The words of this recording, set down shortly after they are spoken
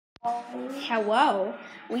Hello,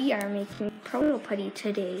 we are making protoputty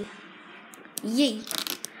today. Yay!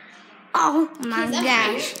 Oh my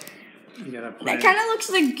gosh! That kind of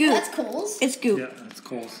looks like goo. That's Cole's. It's goo. Yeah, that's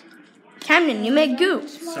Cole's. Camden, you make goo.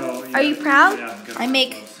 So, Are you proud? Yeah, I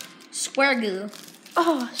make square goo.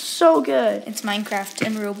 Oh, so good. It's Minecraft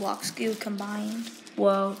and Roblox goo combined.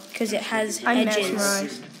 Whoa. Because it has I'm edges.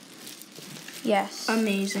 mesmerized. Yes.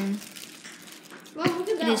 Amazing.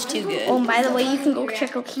 It is too good. Oh, and by the way, you can go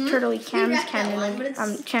check out Turtle Cam's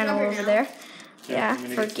channel over there. Yeah,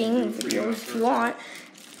 for gaming videos if you want.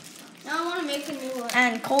 Now I want to make a new one.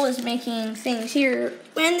 And Cole is making things here.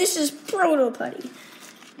 And this is protoputty.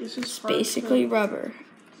 This is basically rubber.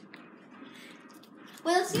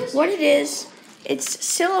 Well, let's use What it is, it's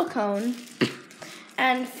silicone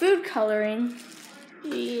and food coloring.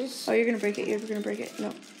 these. Oh, you're gonna break it. You're gonna break it.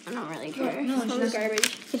 No. I don't really care. No, it's it's not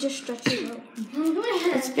garbage. It just stretches out.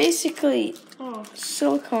 It's basically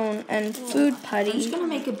silicone and food I'm just putty. gonna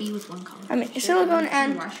make a bee with one color. I mean, silicone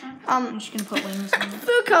and I'm just gonna put wings on it.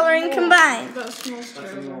 food coloring combined. That smells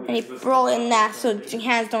terrible. And you roll it in that so your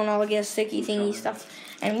hands don't all get sticky thingy stuff.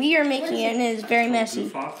 And we are making it, and it is very messy. You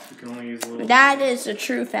can only use a little. That is a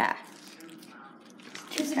true fact.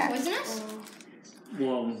 Is it poisonous?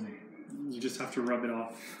 Well, you just have to rub it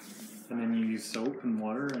off, and then you use soap and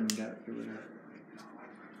water and get rid of it.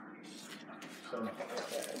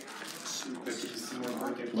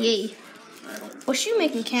 Yay. What's you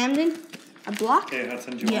making, Camden? A block? Okay, that's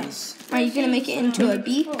on you. Yes. Are you gonna make it into a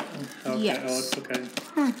bee? Okay, Yes. oh, it's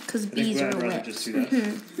okay. Because I think bees are I'd rather lit. just do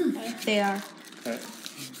that. They are. Okay.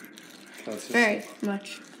 So it's just- Very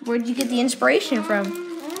much. Where'd you get the inspiration from?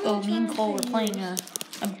 Oh, me and Cole were playing a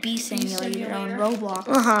bee simulator on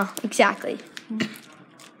Roblox. Exactly.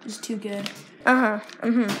 It's too good.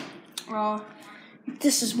 Well,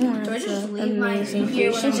 this is one of I just the leave mine amazing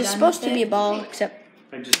here when creations. I'm It's done supposed with to be it? a ball, except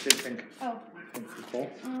I just did think. Oh. Think for Cole.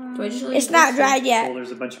 Do I just leave it's not this dried Oh, yet.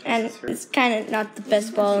 there's a bunch of And pieces here. it's kind of not the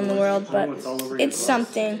best ball in the world, but Oh, it's all over your it's gloves.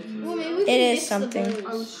 something. Well, maybe we It should is mix the something.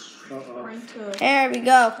 balls. Uh-oh. There we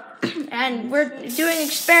go. And we're doing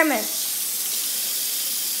experiments.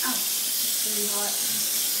 It's really hot.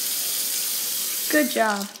 Good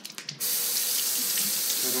job.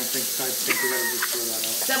 I think we gotta just throw that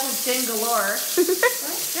out. Double tin galore.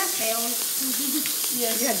 That failed.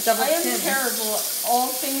 Yes. I am terrible at all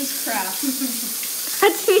things craft. I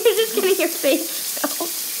think you're just getting your face shown.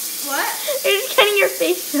 What? You're just getting your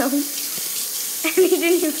face shown. And you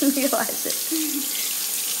didn't even realize it.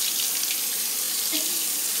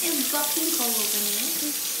 It's got pink all over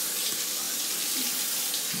me.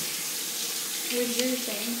 What's your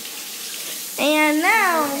thing? And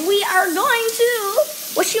now we are going to.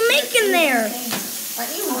 What you making there?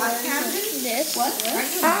 Aren't you hot, Camden? This. What?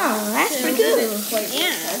 Oh, that's pretty good. Yeah.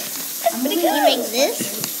 That's pretty good. You make this?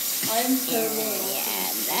 I'm terrible.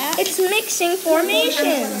 Yeah, it's mixing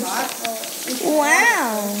formations.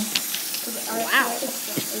 Wow. Wow.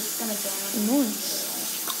 It's gonna go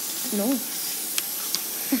Nice. Nice.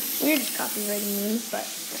 We're just copywriting memes, but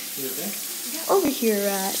You okay? over here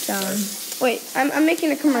at wait, I'm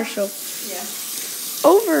making a commercial. Yeah.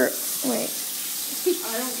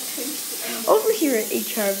 Over here at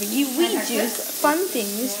HRV, we do fun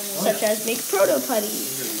things such as make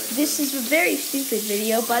protoputty. This is a very stupid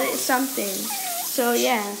video, but it's something. So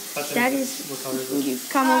yeah, that is. You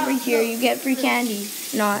come over here, you get free candy.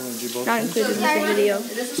 Not included in the video.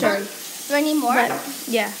 Sorry. Do I need more? But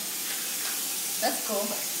yeah. That's cool.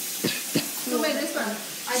 Who made this one?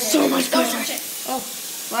 I did. So much better. Oh.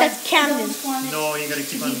 That's Camden No, you gotta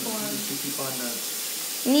keep on.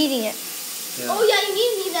 kneading it. Yeah. Oh yeah, you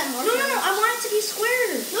need that more. No, I want it to be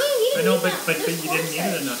square. No, you need I know, that. but you didn't need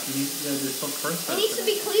it enough. You need, there's still cornstarch. It needs to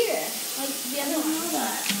be clear, like the other one.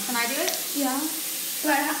 Can I do it? Yeah.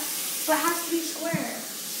 But it has to be square.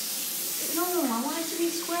 No, I want it to be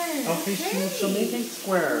square. Okay, she'll make it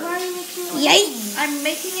square. Why are you making it? Yay! I'm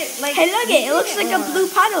making it like. Hey, look it looks like a blue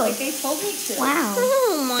puddle. Like they told me to. Wow.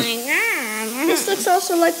 Oh my god. This looks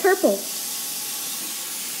also like purple.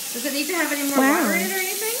 Does it need to have any more Wow. water in it or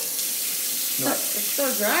anything? No. It's so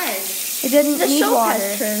dry. It doesn't The need soap water.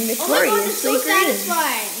 has Turned Oh my god, it's gloriously so green.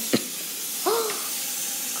 satisfying.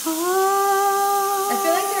 I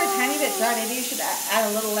feel like they're a tiny bit dry. Maybe you should add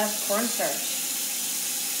a little less cornstarch.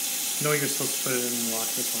 No, you're supposed to put it in the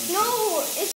water. No, it's